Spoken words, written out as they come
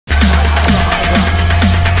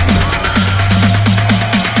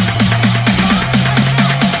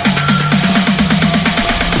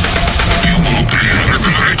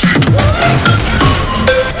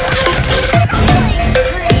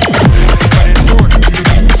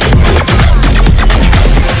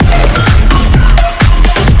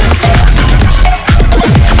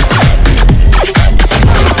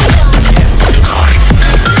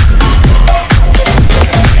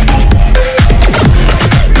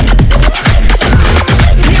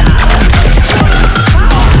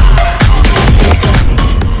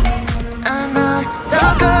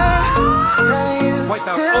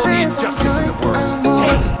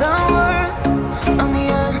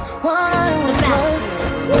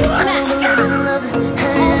Smash that.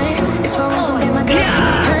 Hey, if I wasn't in my girl,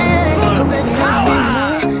 hey, oh baby,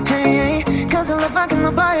 I'd be hey, cause I love I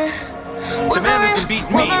cannot buy it. The man who can beat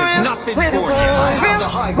me has not been born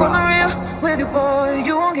yet. Wasn't real with you, boy.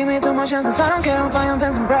 You won't give me too much chances. I don't care if I am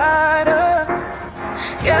fancy brighter.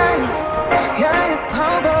 Yeah,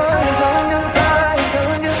 oh boy, I'm telling you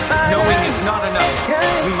bye. Knowing is not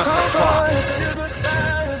enough. We must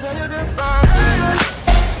apply.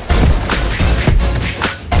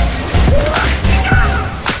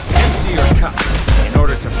 Empty your cup in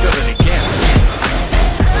order to fill it again.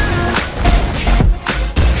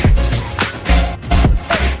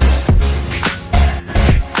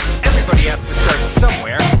 Everybody has to start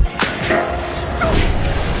somewhere.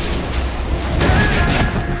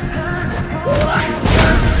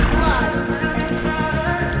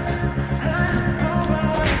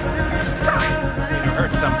 You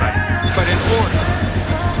hurt somebody, but in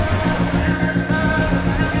order.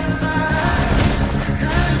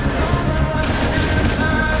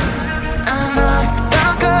 I'm not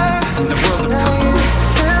that girl. In the world of That comfort, you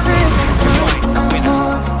tell me sometimes I'm I'm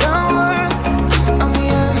more than words. I'm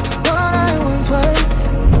beyond what I once was.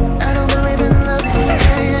 I don't believe in love.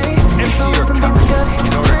 Hey, empty your cup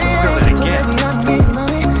in order to fill it again. baby, I need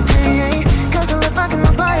money. Hey, cause I live I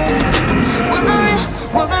cannot buy it.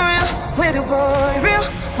 Wasn't real with you, boy. Real,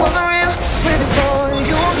 wasn't real with you, boy.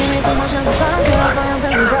 You won't give me too much chances. I don't care if I am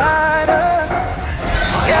fancy brighter.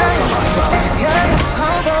 Yeah,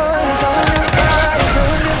 oh boy, I'm telling you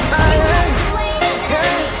bye.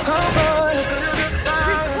 Yeah, oh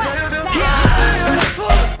boy.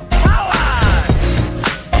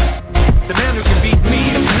 The man who can beat me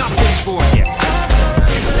has not been born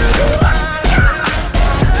yet.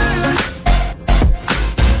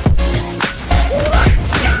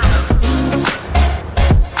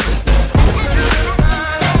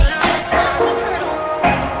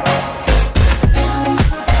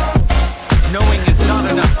 Knowing is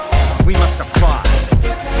not enough. We must apply.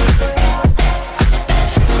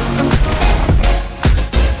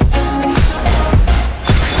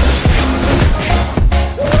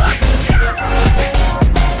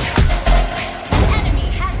 Enemy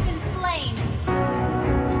has been slain.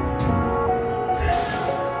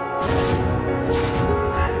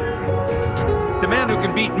 The man who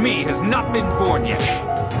can beat me has not been born yet.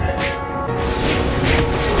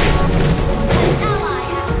 Ally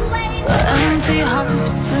has slain. Empty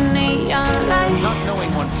hearts and neon lights. Not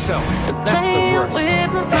knowing oneself, that's the Playing worst. with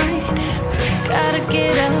my mind. Gotta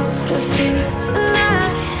get out of here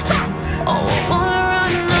tonight. Oh, I wanna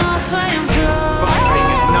run off and fly. Boxing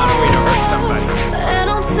is not a way to hurt somebody. And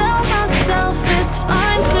I'll tell myself it's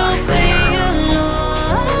fine to be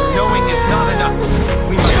alone. Knowing is not enough.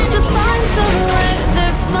 We Just must to find somewhere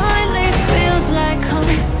that finally feels like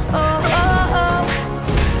home. Oh, oh, oh.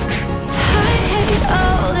 I hate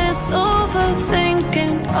all this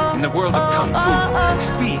overthinking. Oh, in the world of kung fu.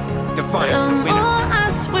 Speed defines the The winner. more I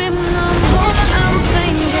swim, the more I'm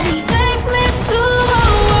sinking. Take me to a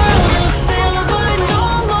world of silver. No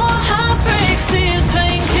more heartbreaks, tears,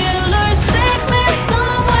 painkillers. Take me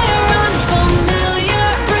somewhere unfamiliar.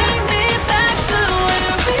 Bring me back to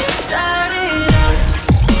where we started out.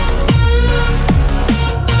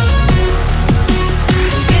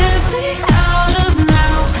 Get me out of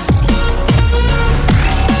now.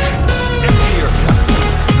 Empty your cup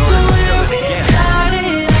in order to Where fill it we again.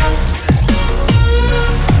 started out.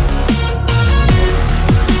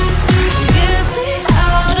 Get me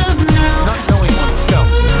out of now. Not knowing oneself,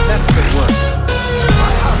 that's the worst.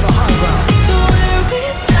 To where we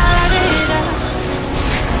started out.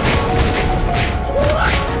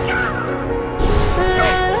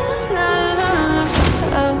 La la la la.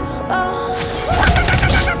 Oh oh.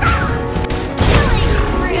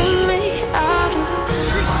 Get me out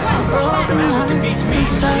of broken hearts and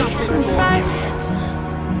starting fights,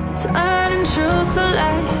 turning truth to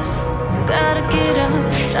lies. Gotta get up,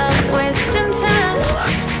 stop wasting time.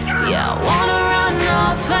 Yeah, I wanna run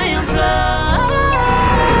off and fly.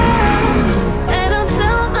 And I'll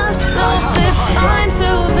tell myself it's fine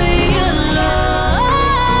to be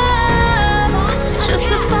alone. Just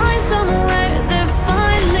to find somewhere that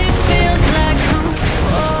finally feels like home.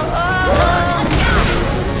 Oh, oh, oh.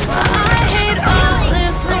 I hate all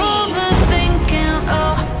this overthinking.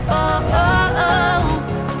 Oh, oh, oh, oh.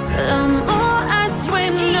 The more I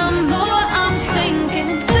swim, the more I'm sinking.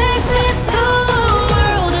 Take me to a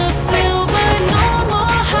world of silver. No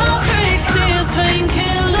more heartbreak.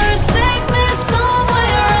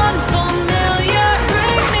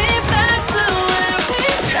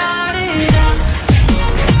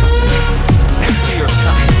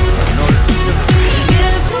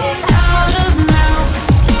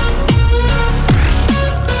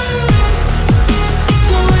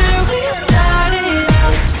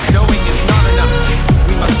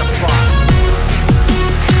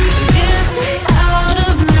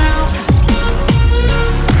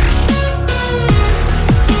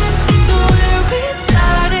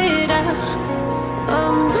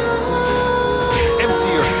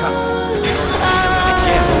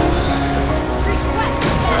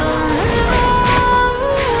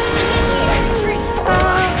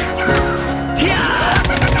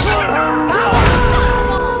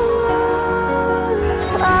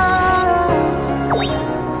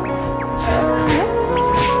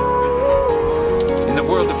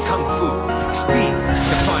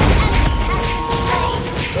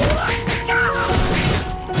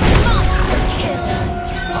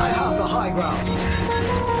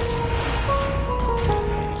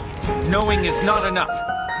 Knowing is not enough.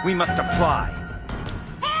 We must apply.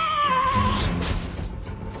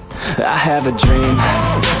 I have a dream,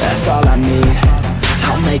 that's all I need.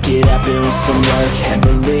 I'll make it happen with some work and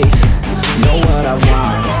belief. Know what I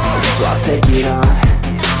want, so I'll take it on.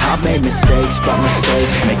 I've made mistakes, but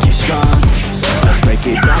mistakes make you strong. Let's break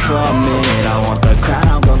it down for a minute. I want the crown,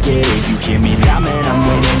 I'm gon' get it. You hear me now, man, I'm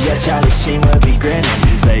winning. Yeah, Charlie Sheen will be grinning.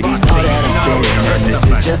 These ladies know that I'm sinning, and this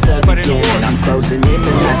is just the beginning. I'm closing in,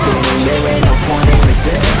 but not thinning. There ain't no point in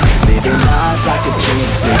resisting. Living life like a dream,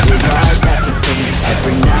 living life, that's the thing.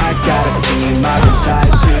 Every night, got a team, I've been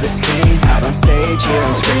tied to the scene. Out on stage, here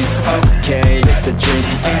on screen. Okay, it's a dream,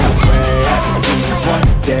 and I pray as a team. One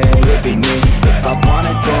day, it'll be me. If I want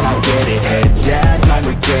it, then I'll get it. Head down, don't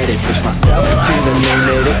regret it. Push myself to the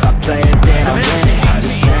limit. If I play it, then I'll win it. I'm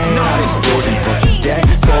just saying, I'm just living for today.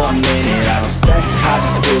 For a minute, I don't stay, I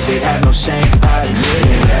just visit. Have no shame, I admit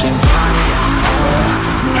it. Looking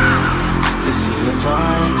to see if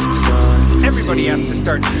I succeed. Everybody has to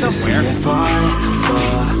start somewhere. To see if I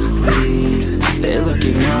believe. They're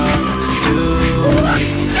looking up to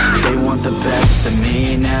me. They want the best of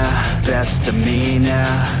me now, best of me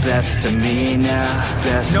now, best of me now,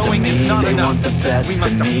 best of me. They want the best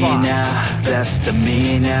of me now, best of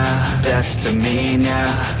me now, best of me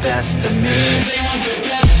now, best of me.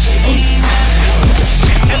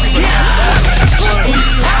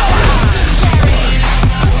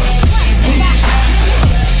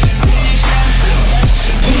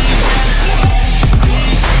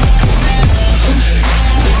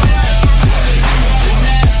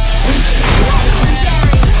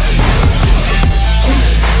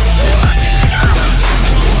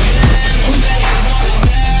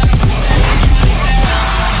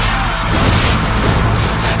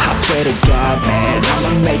 Swear to God, man,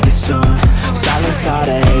 I'ma make it soon. Silence all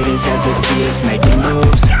the haters as they see us making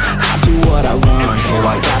moves. I do what I want, so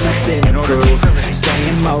I got nothing to prove.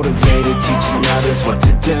 Staying motivated, teaching others what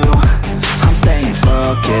to do. I'm staying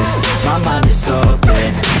focused, my mind is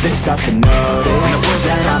open. They start to notice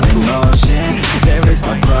that I'm in motion. There is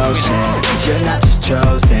no potion, you're not just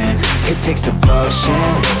chosen. It takes devotion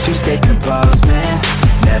to stay composed, man.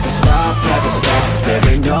 Never stop, there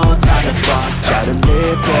ain't no time to fall. Try to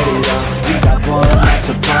live, get it up, you got one life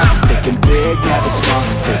to pop. Thinking big, never small,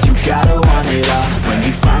 cause you gotta want it all. When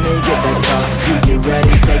you finally get that call, you get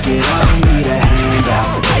ready, take it all. You need a hand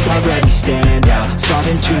out, I already stand out.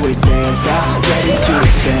 Starting to advance now, ready to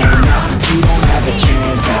expand now. You don't have a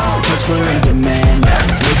chance now, cause we're in demand now.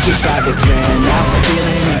 Make your private plan now,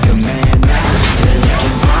 feeling in command now. They're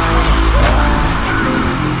looking right me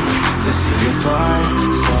to see if I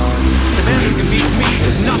The man who can beat me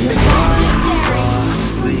is nothing.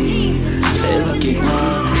 They're looking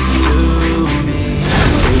up to me.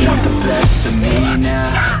 They want the best of me now,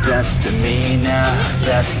 best of me now,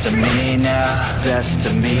 best of me now, best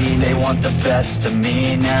of me. They want the best of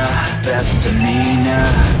me now, best of me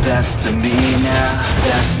now, best of me now,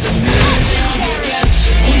 best of me.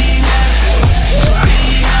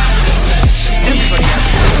 Everybody has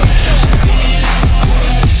to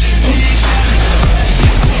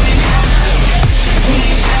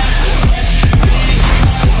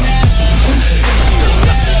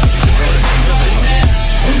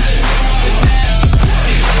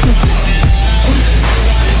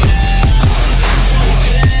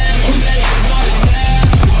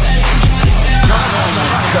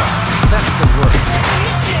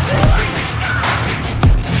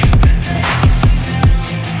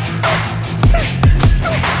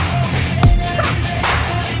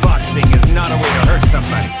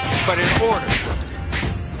but in order.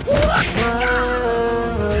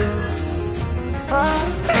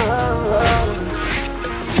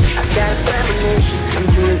 I've got a premonition, I'm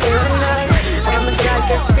doing it tonight. I'm a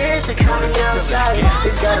dark as fears are coming outside.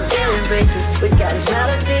 We've got a billion braces, we got this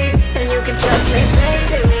melody. And you can trust me,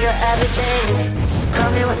 baby, we got everything.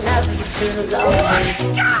 Call me whenever you feel alone.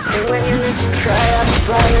 And when you need to cry, I'll be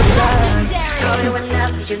by your side. Call me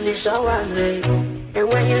whenever you need someone, babe. And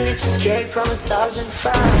when you need to escape from 1,000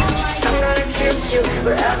 fires, I'm gonna kiss you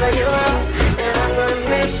wherever you are. And I'm gonna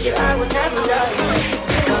miss you, I will never love you.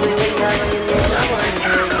 Call me whenever you need someone,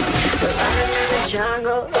 babe. We're running in the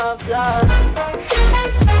jungle of love.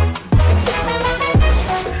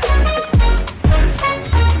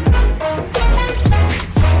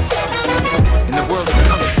 In the world of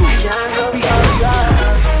kung fu, Jungle of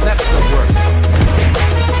love. that's the word.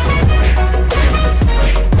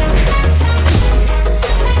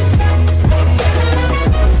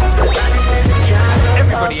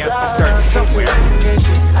 Everybody has to start somewhere.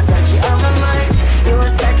 I got you on my mind. You were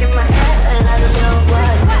stuck in my head and I don't know why.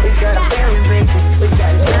 We got a billion braces, we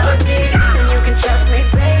got this melody.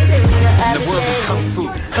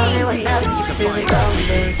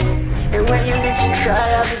 cry,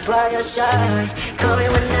 I'll be by your side. Call me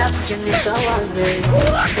whenever you need someone, babe.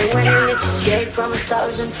 And when you need to escape from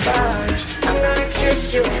 1,000 fires, I'm gonna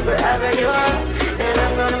kiss you wherever you are. And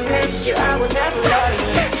I'm gonna miss you, I will never lie.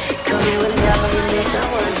 Call me whenever you need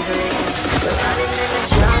someone, babe. We're running in the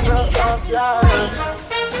jungle of love.